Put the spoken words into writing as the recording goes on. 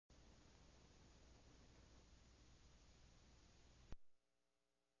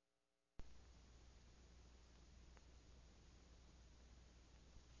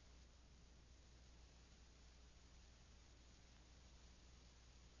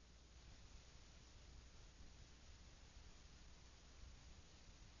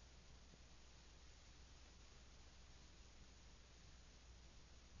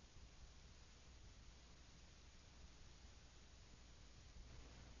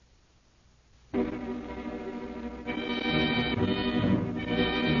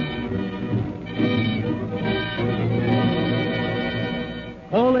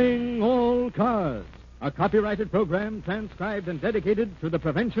Cars, a copyrighted program transcribed and dedicated to the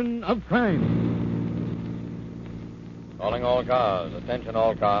prevention of crime. Calling all cars. Attention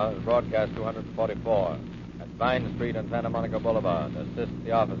all cars. Broadcast 244 at Vine Street and Santa Monica Boulevard. Assist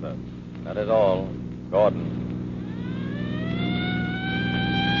the officer. That is all. Gordon.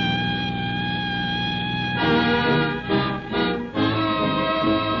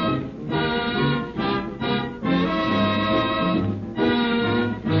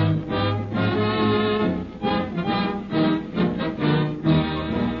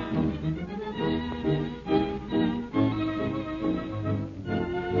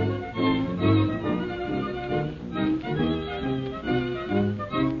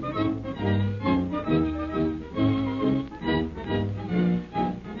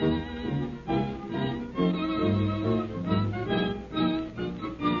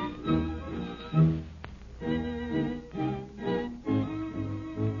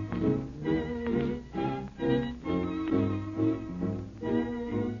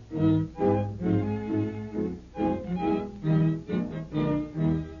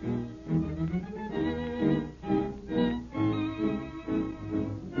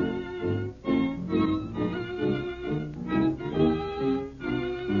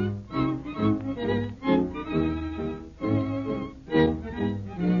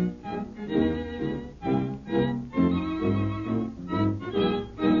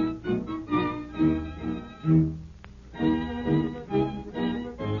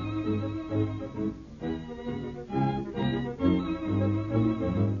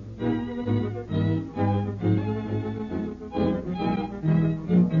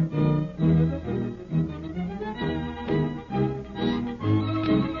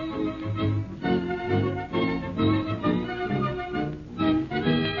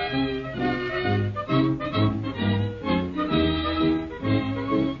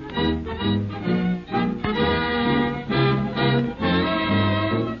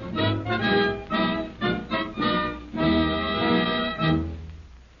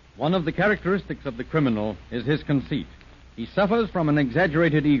 One of the characteristics of the criminal is his conceit. He suffers from an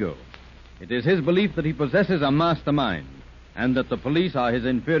exaggerated ego. It is his belief that he possesses a mastermind and that the police are his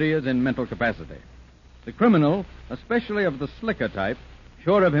inferiors in mental capacity. The criminal, especially of the slicker type,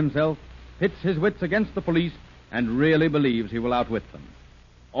 sure of himself, pits his wits against the police and really believes he will outwit them.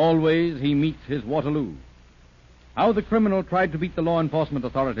 Always he meets his Waterloo. How the criminal tried to beat the law enforcement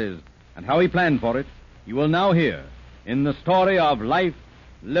authorities and how he planned for it, you will now hear in the story of Life,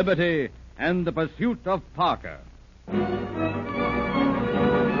 Liberty, and the Pursuit of Parker.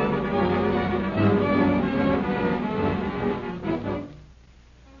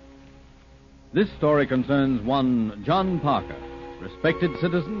 This story concerns one John Parker, respected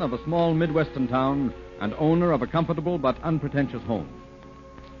citizen of a small Midwestern town and owner of a comfortable but unpretentious home.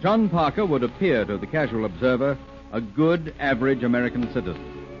 John Parker would appear to the casual observer a good, average American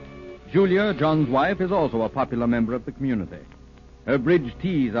citizen. Julia, John's wife, is also a popular member of the community. Her bridge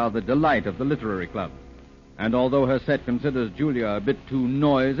teas are the delight of the literary club. And although her set considers Julia a bit too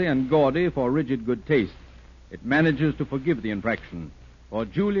noisy and gaudy for rigid good taste, it manages to forgive the infraction, for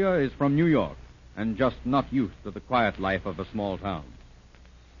Julia is from New York and just not used to the quiet life of a small town.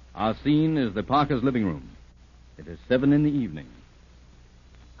 Our scene is the Parkers' living room. It is 7 p.m.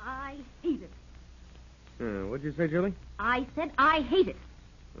 I hate it. What'd you say, Julie? I said I hate it.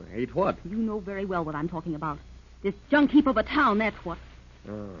 Hate what? You know very well what I'm talking about. This junk heap of a town, that's what.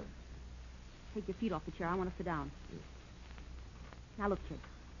 Oh. Take your feet off the chair. I want to sit down. Now, look, kid.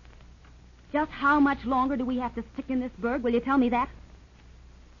 Just how much longer do we have to stick in this burg? Will you tell me that?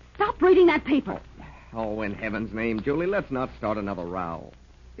 Stop reading that paper. Oh, in heaven's name, Julie, let's not start another row.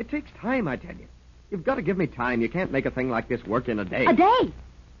 It takes time, I tell you. You've got to give me time. You can't make a thing like this work in a day. A day?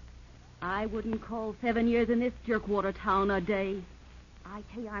 I wouldn't call 7 years in this jerkwater town a day. I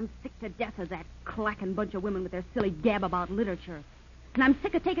tell you, I'm sick to death of that clacking bunch of women with their silly gab about literature. And I'm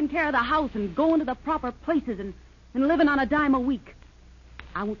sick of taking care of the house and going to the proper places and living on a dime a week.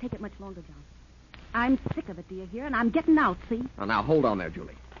 I won't take it much longer, John. I'm sick of it, do you hear? And I'm getting out, see? Oh, now, hold on there,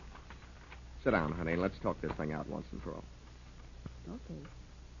 Julie. Sit down, honey, and let's talk this thing out once and for all. Okay.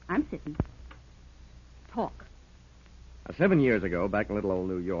 I'm sitting. Talk. 7 years ago, back in little old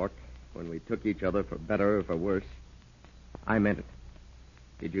New York, when we took each other for better or for worse, I meant it.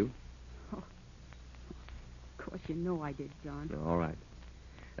 Did you? Oh, of course you know I did, John. All right.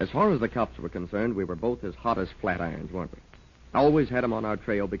 As far as the cops were concerned, we were both as hot as flat irons, weren't we? Always had them on our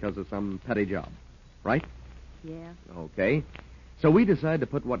trail because of some petty job. Right? Yeah. Okay. So we decided to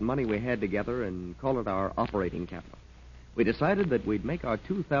put what money we had together and call it our operating capital. We decided that we'd make our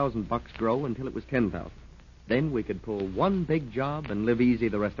 $2,000 grow until it was $10,000. Then we could pull one big job and live easy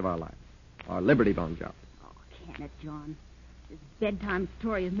the rest of our lives. Our Liberty Bond job. Oh, can it, John? This bedtime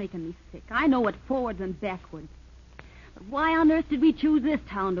story is making me sick. I know it forwards and backwards. But why on earth did we choose this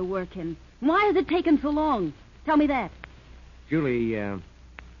town to work in? Why has it taken so long? Tell me that. Julie,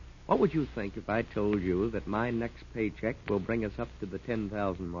 what would you think if I told you that my next paycheck will bring us up to the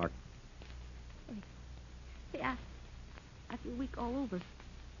 10,000 mark? Hey, I feel weak all over.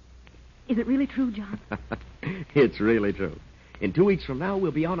 Is it really true, John? It's really true. In 2 weeks from now,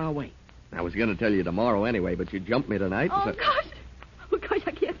 we'll be on our way. I was going to tell you tomorrow anyway, but you jumped me tonight. Oh, gosh. Oh, gosh,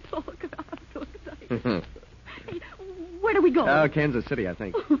 I can't talk. I'm so excited. Hey, where do we go? Kansas City, I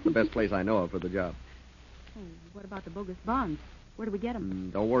think. The best place I know of for the job. Oh, what about the bogus bonds? Where do we get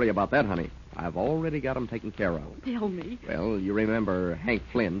them? Don't worry about that, honey. I've already got them taken care of. Tell me. Well, you remember Hank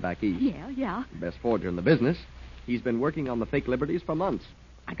Flynn back east? Yeah. The best forger in the business. He's been working on the fake liberties for months.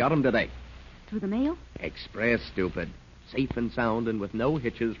 I got them today. Through the mail? Express, stupid. Safe and sound and with no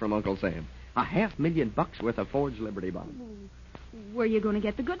hitches from Uncle Sam. $500,000 worth of forged Liberty bonds. Where are you going to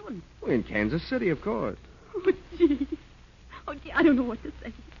get the good ones? Well, in Kansas City, of course. Oh, gee. I don't know what to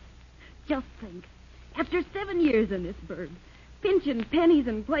say. Just think. After 7 years in this burg, pinching pennies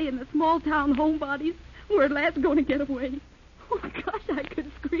and playing the small-town homebodies, we're at last going to get away. Oh, gosh, I could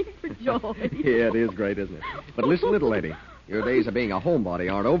scream for joy. Yeah, it is great, isn't it? But listen, little lady, your days of being a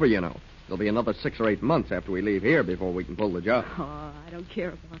homebody aren't over, you know. There'll be another 6 or 8 months after we leave here before we can pull the job. Oh, I don't care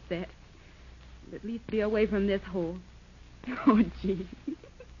about that. But at least be away from this hole. Oh, gee.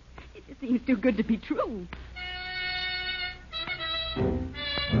 It just seems too good to be true.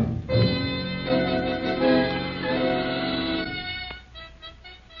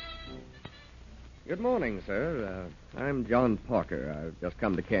 Good morning, sir. I'm John Parker. I've just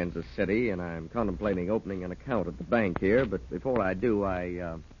come to Kansas City, and I'm contemplating opening an account at the bank here. But before I do,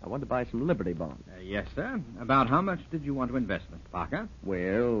 I want to buy some Liberty bonds. Yes, sir. About how much did you want to invest, Mr. Parker?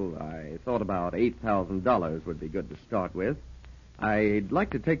 Well, I thought about $8,000 would be good to start with. I'd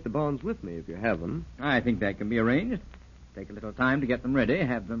like to take the bonds with me if you have them. I think that can be arranged. Take a little time to get them ready,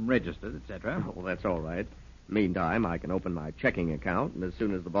 have them registered, etc. Oh, that's all right. Meantime, I can open my checking account, and as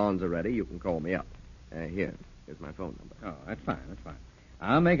soon as the bonds are ready, you can call me up. Here's my phone number. Oh, that's fine.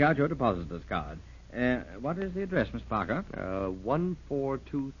 I'll make out your depositor's card. What is the address, Mr. Parker?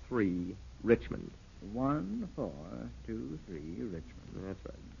 1423 Richmond. 1423 Richmond. That's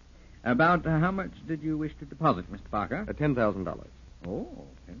right. About how much did you wish to deposit, Mr. Parker? $10,000. Oh,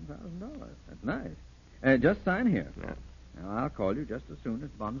 $10,000. That's nice. Just sign here. Yeah. Now, I'll call you just as soon as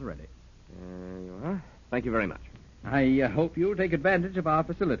the bonds are ready. You are. Thank you very much. I hope you'll take advantage of our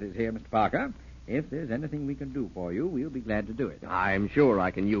facilities here, Mr. Parker. If there's anything we can do for you, we'll be glad to do it. I'm sure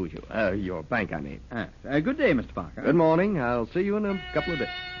I can use you. Your bank, I mean. Good day, Mr. Parker. Good morning. I'll see you in a couple of days.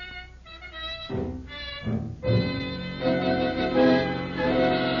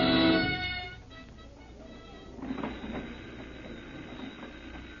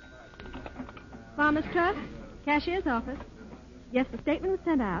 Farmer's Trust, cashier's office. Yes, the statement was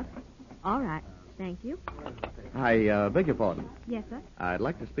sent out. All right. Thank you. I beg your pardon. Yes, sir. I'd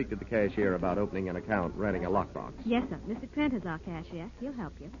like to speak to the cashier about opening an account, renting a lockbox. Yes, sir. Mr. Trent is our cashier. He'll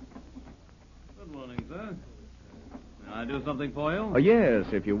help you. Good morning, sir. Can I do something for you? Oh, yes,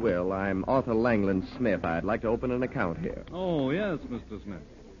 if you will. I'm Arthur Langland Smith. I'd like to open an account here. Oh, yes, Mr. Smith.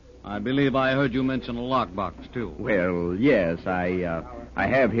 I believe I heard you mention a lockbox, too. Well, yes, I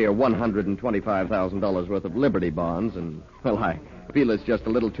have here $125,000 worth of Liberty bonds, and, well, I feel it's just a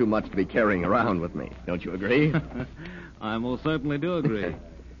little too much to be carrying around with me. Don't you agree? I most certainly do agree.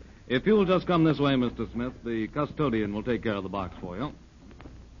 If you'll just come this way, Mr. Smith, the custodian will take care of the box for you.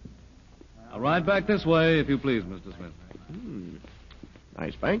 Now, right back this way, if you please, Mr. Smith.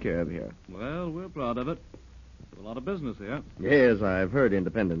 Nice bank you have here. Well, we're proud of it. There's a lot of business here. Yes, I've heard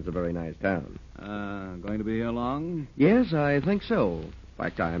Independence a very nice town. Going to be here long? Yes, I think so. In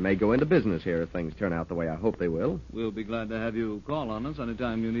fact, I may go into business here if things turn out the way I hope they will. We'll be glad to have you call on us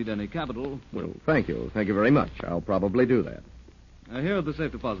anytime you need any capital. Well, thank you. Thank you very much. I'll probably do that. Here are the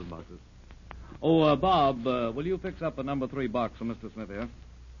safe deposit boxes. Oh, Bob, will you fix up a number 3 box for Mr. Smith here?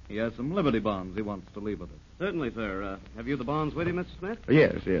 He has some Liberty bonds he wants to leave with us. Certainly, sir. Have you the bonds with you, Mr. Smith?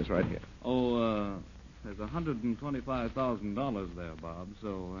 Yes, right here. Oh, there's $125,000 there, Bob,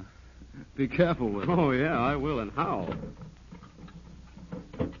 so be careful with it. Oh, yeah, I will, and how?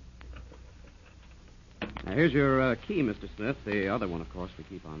 Now, here's your key, Mr. Smith. The other one, of course, we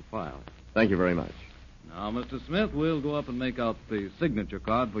keep on file. Thank you very much. Now, Mr. Smith, we'll go up and make out the signature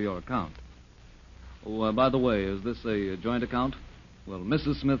card for your account. Oh, by the way, is this a joint account? Will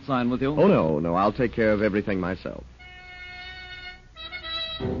Mrs. Smith sign with you? Oh, no. I'll take care of everything myself.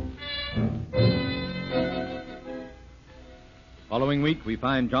 Following week, we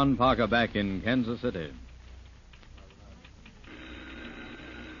find John Parker back in Kansas City.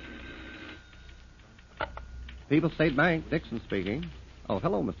 People's State Bank, Dixon speaking. Oh,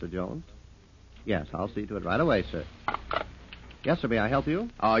 hello, Mr. Jones. Yes, I'll see to it right away, sir. Yes, sir, may I help you?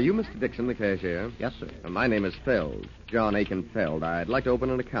 Are you Mr. Dixon, the cashier? Yes, sir. My name is Feld, John Aiken Feld. I'd like to open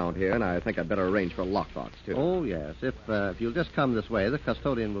an account here, and I think I'd better arrange for a lockbox, too. Oh, yes. If you'll just come this way, the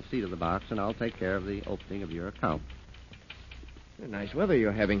custodian will see to the box, and I'll take care of the opening of your account. Nice weather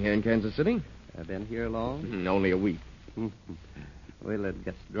you're having here in Kansas City. I've been here long? Only a week. Well, it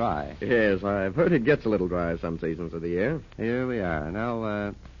gets dry. Yes, I've heard it gets a little dry some seasons of the year. Here we are.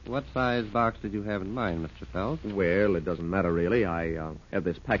 Now, what size box did you have in mind, Mr. Feld? Well, it doesn't matter, really. I have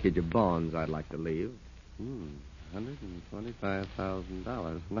this package of bonds I'd like to leave.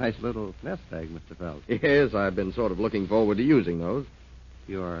 $125,000. Nice little nest egg, Mr. Feld. Yes, I've been sort of looking forward to using those.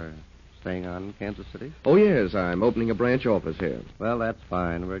 You're staying on in Kansas City? Oh, yes, I'm opening a branch office here. Well, that's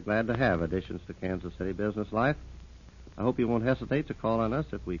fine. We're glad to have additions to Kansas City business life. I hope you won't hesitate to call on us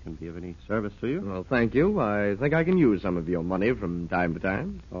if we can be of any service to you. Well, thank you. I think I can use some of your money from time to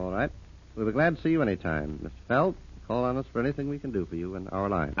time. All right. We'll be glad to see you any time. Mr. Feld, call on us for anything we can do for you in our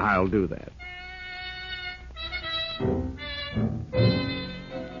line. I'll do that.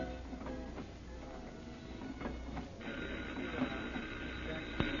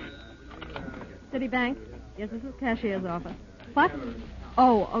 Citibank. Yes, this is cashier's office. What?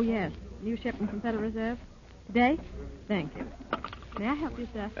 Oh, yes. New shipment from Federal Reserve. Today? Thank you. May I help you,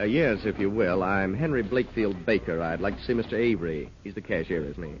 sir? Yes, if you will. I'm Henry Blakefield Baker. I'd like to see Mr. Avery. He's the cashier,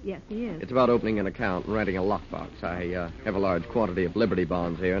 isn't he? Yes, he is. It's about opening an account and renting a lockbox. I have a large quantity of Liberty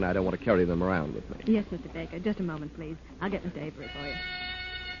bonds here, and I don't want to carry them around with me. Yes, Mr. Baker. Just a moment, please. I'll get Mr. Avery for you.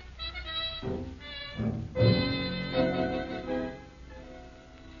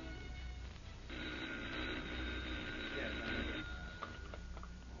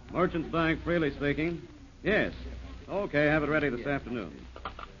 Merchants Bank, Freely speaking. Yes. Okay, have it ready this afternoon.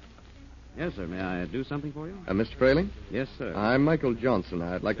 Yes, sir. May I do something for you? Mr. Fraley? Yes, sir. I'm Michael Johnson.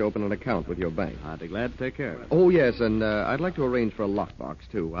 I'd like to open an account with your bank. I'd be glad to take care of it. Oh, yes, and I'd like to arrange for a lockbox,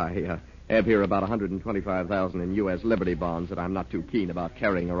 too. I have here about $125,000 in U.S. Liberty bonds that I'm not too keen about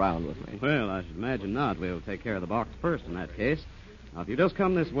carrying around with me. Well, I should imagine not. We'll take care of the box first in that case. Now, if you just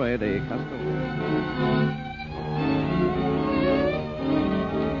come this way, the custodian...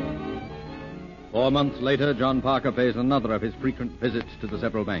 4 months later, John Parker pays another of his frequent visits to the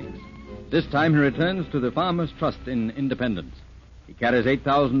several banks. This time he returns to the Farmers Trust in Independence. He carries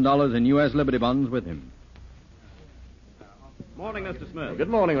 $8,000 in U.S. Liberty bonds with him. Morning, Mr. Smith. Good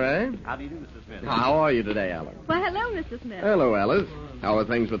morning, Ray. How do you do, Mr. Smith? How are you today, Alice? Well, hello, Mr. Smith. Hello, Alice. How are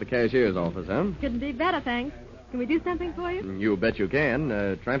things with the cashier's office, huh? Couldn't be better, thanks. Can we do something for you? You bet you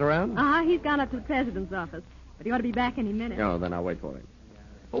can. Trent around? He's gone up to the president's office. But he ought to be back any minute. Oh, then I'll wait for him.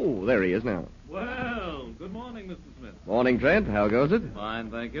 Oh, there he is now. Well, good morning, Mr. Smith. Morning, Trent. How goes it?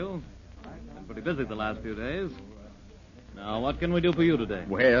 Fine, thank you. Been pretty busy the last few days. Now, what can we do for you today?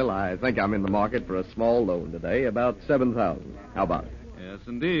 Well, I think I'm in the market for a small loan today, about $7,000. How about it? Yes,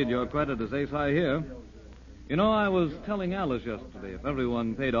 indeed. Your credit is ace high here. You know, I was telling Alice yesterday, if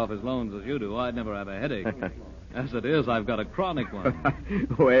everyone paid off his loans as you do, I'd never have a headache. As it is, I've got a chronic one.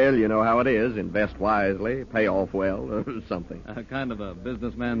 Well, you know how it is. Invest wisely, pay off well, or something. Kind of a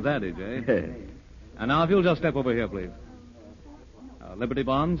businessman's adage, eh? And now, if you'll just step over here, please. Liberty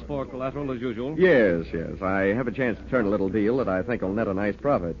bonds for collateral as usual? Yes. I have a chance to turn a little deal that I think will net a nice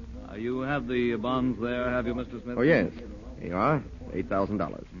profit. You have the bonds there, have you, Mr. Smith? Oh, yes. Here you are. $8,000.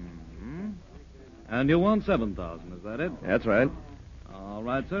 Mm-hmm. And you want $7,000, is that it? That's right. All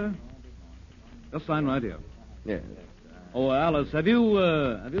right, sir. Just sign right here. Yes. Oh, Alice, have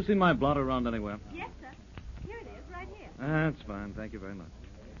you seen my blotter around anywhere? Yes, sir. Here it is, right here. That's fine. Thank you very much.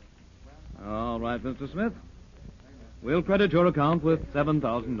 All right, Mr. Smith. We'll credit your account with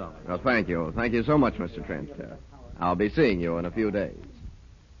 $7,000. Well, thank you. Thank you so much, Mr. Trent. I'll be seeing you in a few days.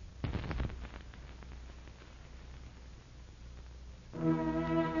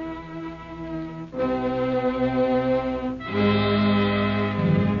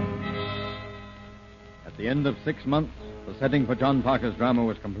 At the end of 6 months, the setting for John Parker's drama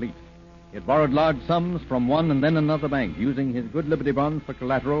was complete. He had borrowed large sums from one and then another bank, using his good Liberty bonds for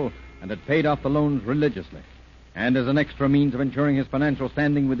collateral, and had paid off the loans religiously. And as an extra means of ensuring his financial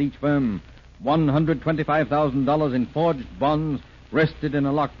standing with each firm, $125,000 in forged bonds rested in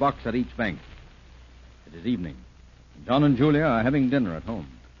a lockbox at each bank. It is evening. John and Julia are having dinner at home.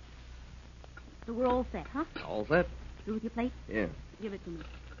 So we're all set, huh? All set? Through with your plate? Yeah. Give it to me.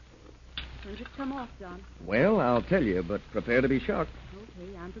 When's it come off, John? Well, I'll tell you, but prepare to be shocked.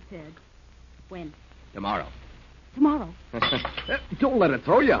 Okay, I'm prepared. When? Tomorrow. Tomorrow. Don't let it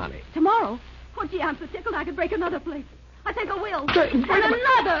throw you, honey. Tomorrow? Oh, gee, I'm so tickled I could break another plate. I think I will. And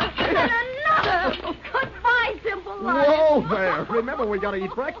another. Goodbye, simple life. Whoa there. Remember, we got to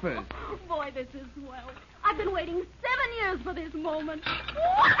eat breakfast. Oh, boy, this is swell. I've been waiting 7 years for this moment.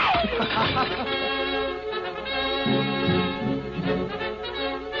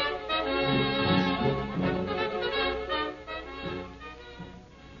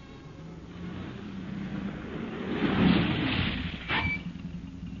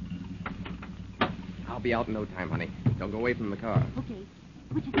 I'll be out in no time, honey. Don't go away from the car. Okay.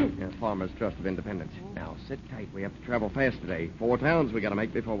 Which is this? Yeah, Farmer's Trust of Independence. Now, sit tight. We have to travel fast today. 4 towns we got to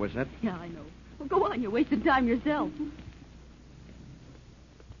make before we're set. Yeah, I know. Well, go on. You're wasting time yourself.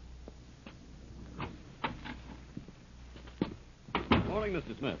 Morning,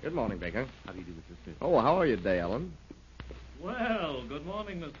 Mr. Smith. Good morning, Baker. How do you do, Mr. Smith? Oh, how are you today, Ellen? Well, good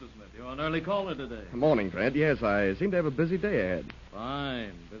morning, Mr. Smith. You're an early caller today. Good morning, Fred. Yes, I seem to have a busy day ahead.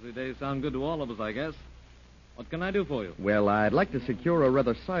 Fine. Busy days sound good to all of us, I guess. What can I do for you? Well, I'd like to secure a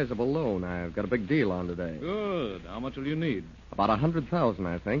rather sizable loan. I've got a big deal on today. Good. How much will you need? About $100,000,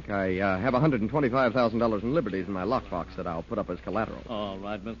 I think. I have $125,000 in liberties in my lockbox that I'll put up as collateral. All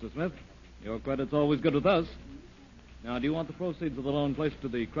right, Mr. Smith. Your credit's always good with us. Now, do you want the proceeds of the loan placed to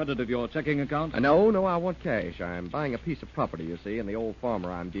the credit of your checking account? No, I want cash. I'm buying a piece of property, you see, and the old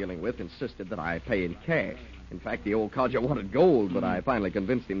farmer I'm dealing with insisted that I pay in cash. In fact, the old codger wanted gold, but I finally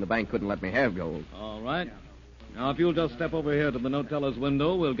convinced him the bank couldn't let me have gold. All right. Now, if you'll just step over here to the note teller's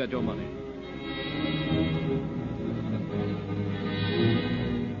window, we'll get your money.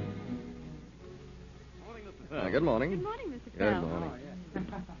 Morning, Mr. Feld. Good morning. Good morning, Mr. Good Feld. morning.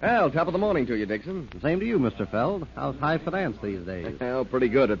 Well, top of the morning to you, Dixon. Same to you, Mr. Feld. How's high finance these days? Well, pretty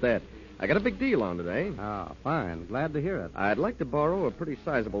good at that. I got a big deal on today. Ah, fine. Glad to hear it. I'd like to borrow a pretty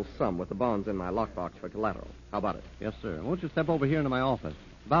sizable sum with the bonds in my lockbox for collateral. How about it? Yes, sir. Won't you step over here into my office?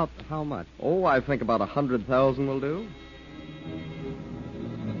 About how much? Oh, I think about 100,000 will do.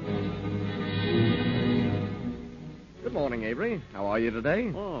 Good morning, Avery. How are you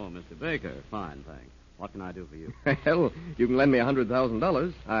today? Oh, Mr. Baker. Fine, thanks. What can I do for you? Well, you can lend me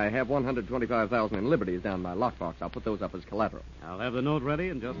 $100,000. I have $125,000 in liberties down in my lockbox. I'll put those up as collateral. I'll have the note ready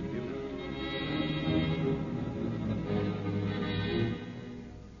in just a few minutes.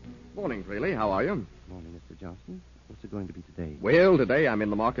 Morning, Freely. How are you? Morning, Mr. Johnson. What's it going to be today? Well, today I'm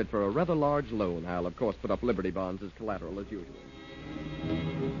in the market for a rather large loan. I'll, of course, put up Liberty bonds as collateral as usual.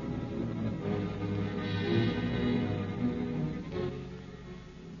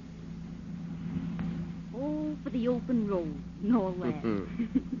 Oh, for the open road and all that. You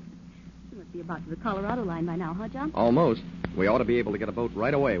must be about to the Colorado line by now, huh, John? Almost. We ought to be able to get a boat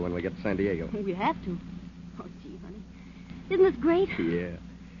right away when we get to San Diego. We have to. Oh, gee, honey. Isn't this great? Yeah.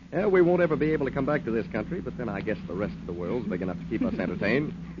 We won't ever be able to come back to this country, but then I guess the rest of the world's big enough to keep us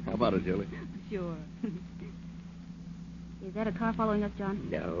entertained. How about it, Julie? Sure. Is that a car following us, John?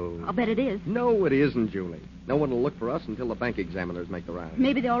 No. I'll bet it is. No, it isn't, Julie. No one will look for us until the bank examiners make the rounds.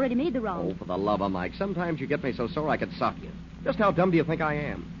 Maybe they already made the round. Oh, for the love of Mike. Sometimes you get me so sore I could sock you. Just how dumb do you think I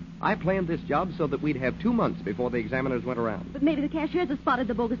am? I planned this job so that we'd have 2 months before the examiners went around. But maybe the cashiers have spotted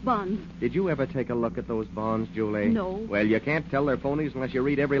the bogus bonds. Did you ever take a look at those bonds, Julie? No. Well, you can't tell they're phonies unless you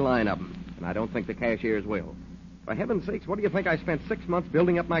read every line of them. And I don't think the cashiers will. For heaven's sakes, what do you think I spent 6 months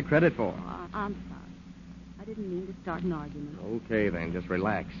building up my credit for? I'm sorry. I didn't mean to start an argument. Okay, then, just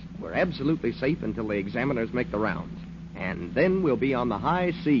relax. We're absolutely safe until the examiners make the rounds. And then we'll be on the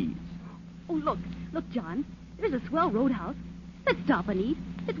high seas. Oh, look. Look, John. There's a swell roadhouse. Let's stop and eat.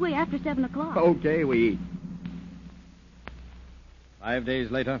 It's way after 7 o'clock. Okay, we eat. 5 days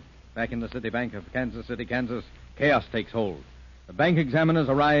later, back in the City Bank of Kansas City, Kansas, chaos takes hold. The bank examiners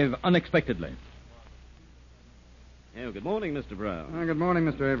arrive unexpectedly. Oh, good morning, Mr. Brown. Good morning,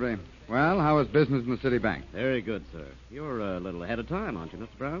 Mr. Avery. Well, how is business in the City Bank? Very good, sir. You're a little ahead of time, aren't you,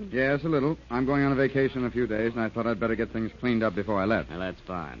 Mr. Brown? Yes, a little. I'm going on a vacation in a few days, and I thought I'd better get things cleaned up before I left. Well, that's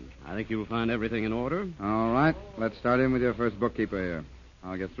fine. I think you'll find everything in order. All right. Let's start in with your first bookkeeper here.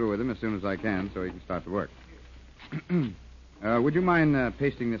 I'll get through with him as soon as I can so he can start to work. Would you mind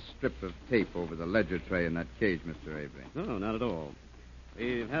pasting this strip of tape over the ledger tray in that cage, Mr. Avery? No, not at all.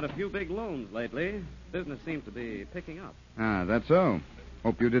 We've had a few big loans lately. Business seems to be picking up. Ah, that's so.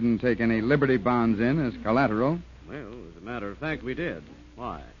 Hope you didn't take any Liberty bonds in as collateral. Well, as a matter of fact, we did.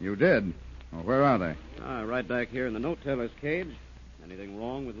 Why? You did? Well, where are they? Right back here in the note teller's cage. Anything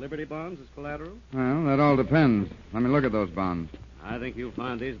wrong with Liberty bonds as collateral? Well, that all depends. Let me look at those bonds. I think you'll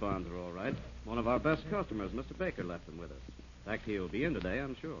find these bonds are all right. One of our best customers, Mr. Baker, left them with us. In fact, he'll be in today,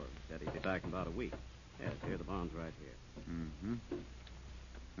 I'm sure. Said he'd be back in about a week. Yes, here are the bonds right here.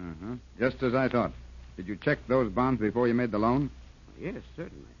 Just as I thought. Did you check those bonds before you made the loan? Yes,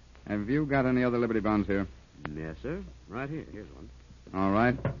 certainly. Have you got any other Liberty bonds here? Yes, sir. Right here. Here's one. All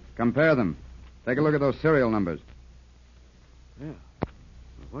right. Compare them. Take a look at those serial numbers. Yeah.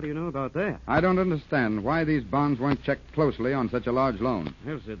 What do you know about that? I don't understand why these bonds weren't checked closely on such a large loan.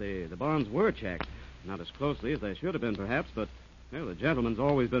 Well, sir, the bonds were checked. Not as closely as they should have been, perhaps, but well, the gentleman's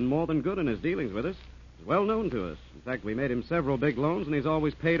always been more than good in his dealings with us. He's well known to us. In fact, we made him several big loans, and he's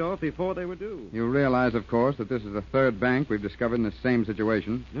always paid off before they were due. You realize, of course, that this is the third bank we've discovered in the same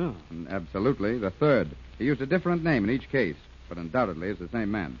situation? No. And absolutely, the third. He used a different name in each case, but undoubtedly is the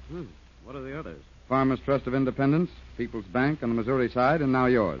same man. What are the others? Farmers Trust of Independence, People's Bank on the Missouri side, and now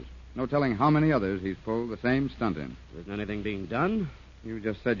yours. No telling how many others he's pulled the same stunt in. Isn't anything being done? You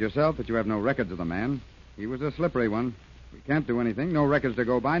just said yourself that you have no records of the man. He was a slippery one. We can't do anything. No records to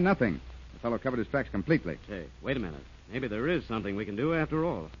go by. Nothing. The fellow covered his tracks completely. Say, wait a minute. Maybe there is something we can do after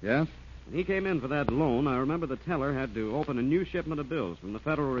all. Yes? When he came in for that loan, I remember the teller had to open a new shipment of bills from the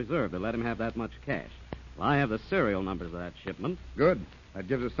Federal Reserve to let him have that much cash. Well, I have the serial numbers of that shipment. Good. That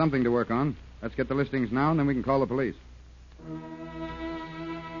gives us something to work on. Let's get the listings now, and then we can call the police.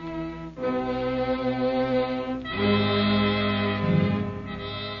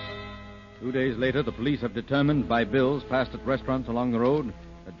 2 days later, the police have determined by bills passed at restaurants along the road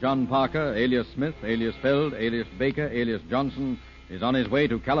that John Parker, alias Smith, alias Feld, alias Baker, alias Johnson, is on his way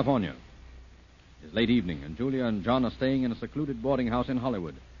to California. It's late evening, and Julia and John are staying in a secluded boarding house in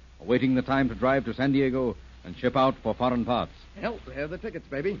Hollywood, awaiting the time to drive to San Diego and ship out for foreign parts. Well, there are the tickets,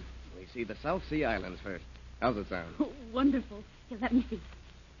 baby. We see the South Sea Islands first. How's it sound? Oh, wonderful. Here, let me see.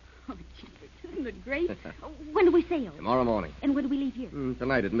 Oh, gee, isn't it great? When do we sail? Tomorrow morning. And when do we leave here?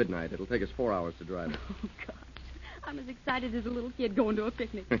 Tonight at midnight. It'll take us 4 hours to drive it. Oh, gosh. I'm as excited as a little kid going to a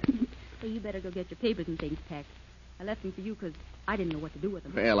picnic. Hey, you better go get your papers and things packed. I left them for you because I didn't know what to do with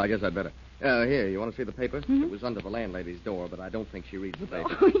them. Well, I guess I'd better. Here, you want to see the paper? Mm-hmm. It was under the landlady's door, but I don't think she reads the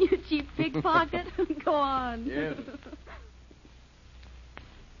paper. Oh, you cheap pickpocket. Go on. Yes.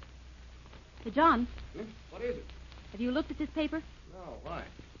 Hey, John. What is it? Have you looked at this paper? No, why?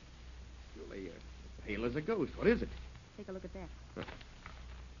 Julie, pale as a ghost. What is it? Take a look at that.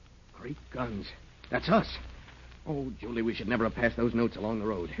 Great guns. That's us. Oh, Julie, we should never have passed those notes along the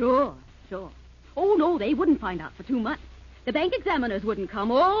road. Sure. Oh, no, they wouldn't find out for 2 months. The bank examiners wouldn't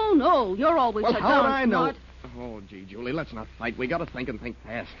come. Oh, no, you're always well, so how would darn I know? smart. Oh, gee, Julie, let's not fight. We got to think and think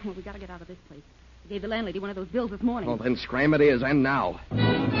fast. Well, we got to get out of this place. I gave the landlady one of those bills this morning. Well, then scram it is, and now.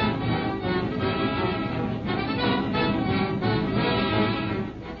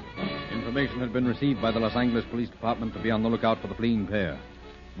 Information had been received by the Los Angeles Police Department to be on the lookout for the fleeing pair.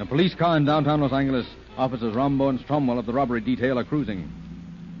 In a police car in downtown Los Angeles, officers Rombo and Stromwell of the robbery detail are cruising.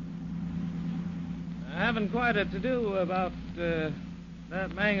 I haven't quite a to-do about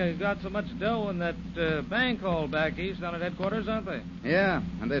that man who got so much dough in that bank hall back east down at headquarters, aren't they? Yeah,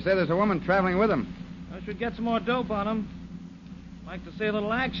 and they say there's a woman traveling with him. I should get some more dope on him. Like to see a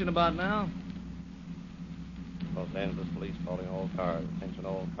little action about now. Los Angeles Police calling all cars. Attention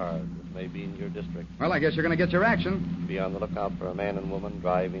all cars. This may be in your district. Well, I guess you're going to get your action. Be on the lookout for a man and woman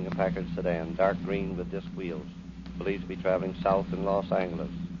driving a Packard sedan, dark green with disc wheels. Believed to be traveling south in Los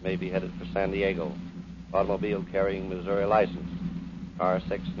Angeles. May be headed for San Diego. Automobile carrying Missouri license. Car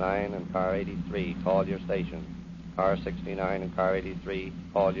 69 and car 83, call your station. Car 69 and car 83,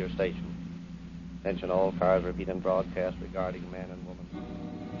 call your station. Attention all cars, repeat and broadcast regarding man and woman.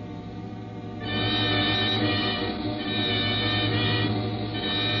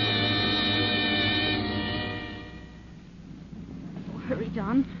 Hurry,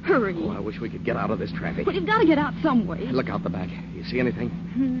 John. Hurry. Oh, I wish we could get out of this traffic. Well, you've got to get out some way. Look out the back. You see anything?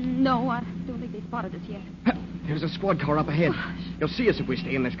 No, I don't think they spotted us yet. There's a squad car up ahead. They'll see us if we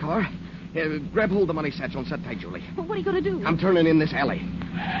stay in this car. Grab hold of the money satchel and set tight, Julie. Well, what are you going to do? I'm turning in this alley.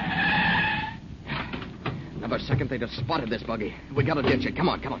 Another second, they'd have spotted this buggy. We got to ditch it. Come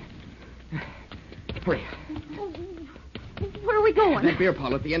on. Hurry. Oh, where are we going? That beer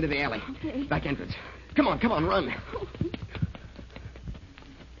parlor at the end of the alley. Okay. Back entrance. Come on, run.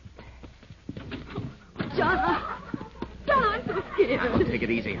 John, I'm so scared. Now, take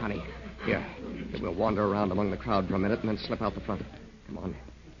it easy, honey. Here, we'll wander around among the crowd for a minute and then slip out the front. Come on.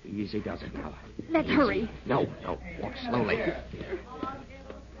 Easy does it now. Let's hurry. No. Walk slowly.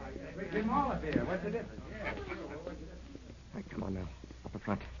 What's the difference? Right, come on now. Up the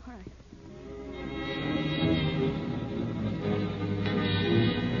front. All right.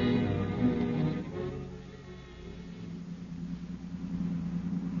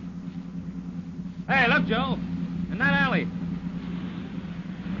 Hey, look, Joe. In that alley.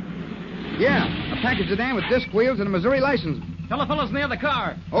 Yeah, a package sedan with disc wheels and a Missouri license. Tell the fellows near the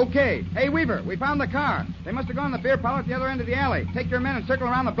car. Okay. Hey, Weaver, we found the car. They must have gone to the beer parlor at the other end of the alley. Take your men and circle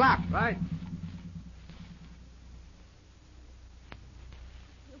around the block. Right.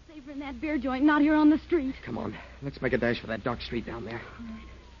 We'll save her in that beer joint, not here on the street. Come on. Let's make a dash for that dark street down there.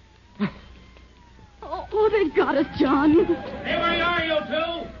 Oh, they've got us, John. Hey, where are you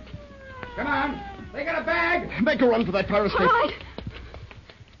two? Come on. They got a bag. Make a run for that fire escape. All right.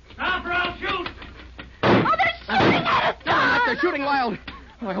 Stop or I'll shoot. Oh, they're shooting at us, John! They're shooting wild.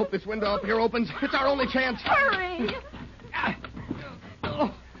 Oh, I hope this window up here opens. It's our only chance. Hurry!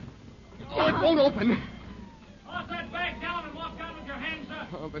 Oh, it won't open. Toss that bag down and walk down with your hands up.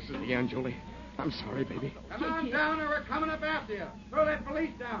 Oh, this is the end, Julie. I'm sorry, baby. Come on down or we're coming up after you. Throw that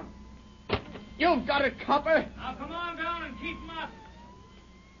police down. You've got it, copper. Now come on down and keep 'em up.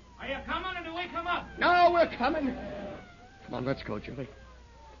 Are you coming or do we come up? No, we're coming. Come on, let's go, Julie.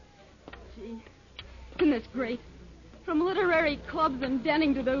 Gee, isn't this great? From literary clubs and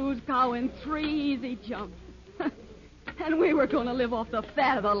Denning to the Ooze Cow in 3 easy jumps. And we were going to live off the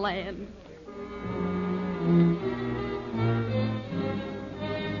fat of the land.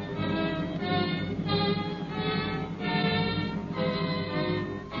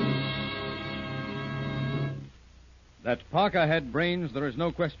 That Parker had brains, there is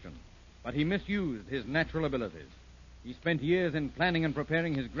no question. But he misused his natural abilities. He spent years in planning and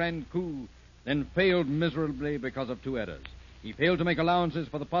preparing his grand coup, then failed miserably because of 2 errors. He failed to make allowances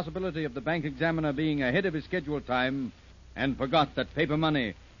for the possibility of the bank examiner being ahead of his scheduled time, and forgot that paper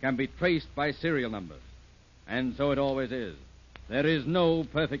money can be traced by serial numbers. And so it always is. There is no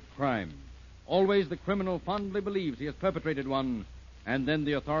perfect crime. Always the criminal fondly believes he has perpetrated one, and then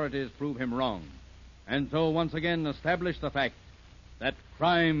the authorities prove him wrong. And so once again establish the fact that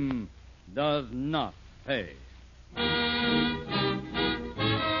crime does not pay.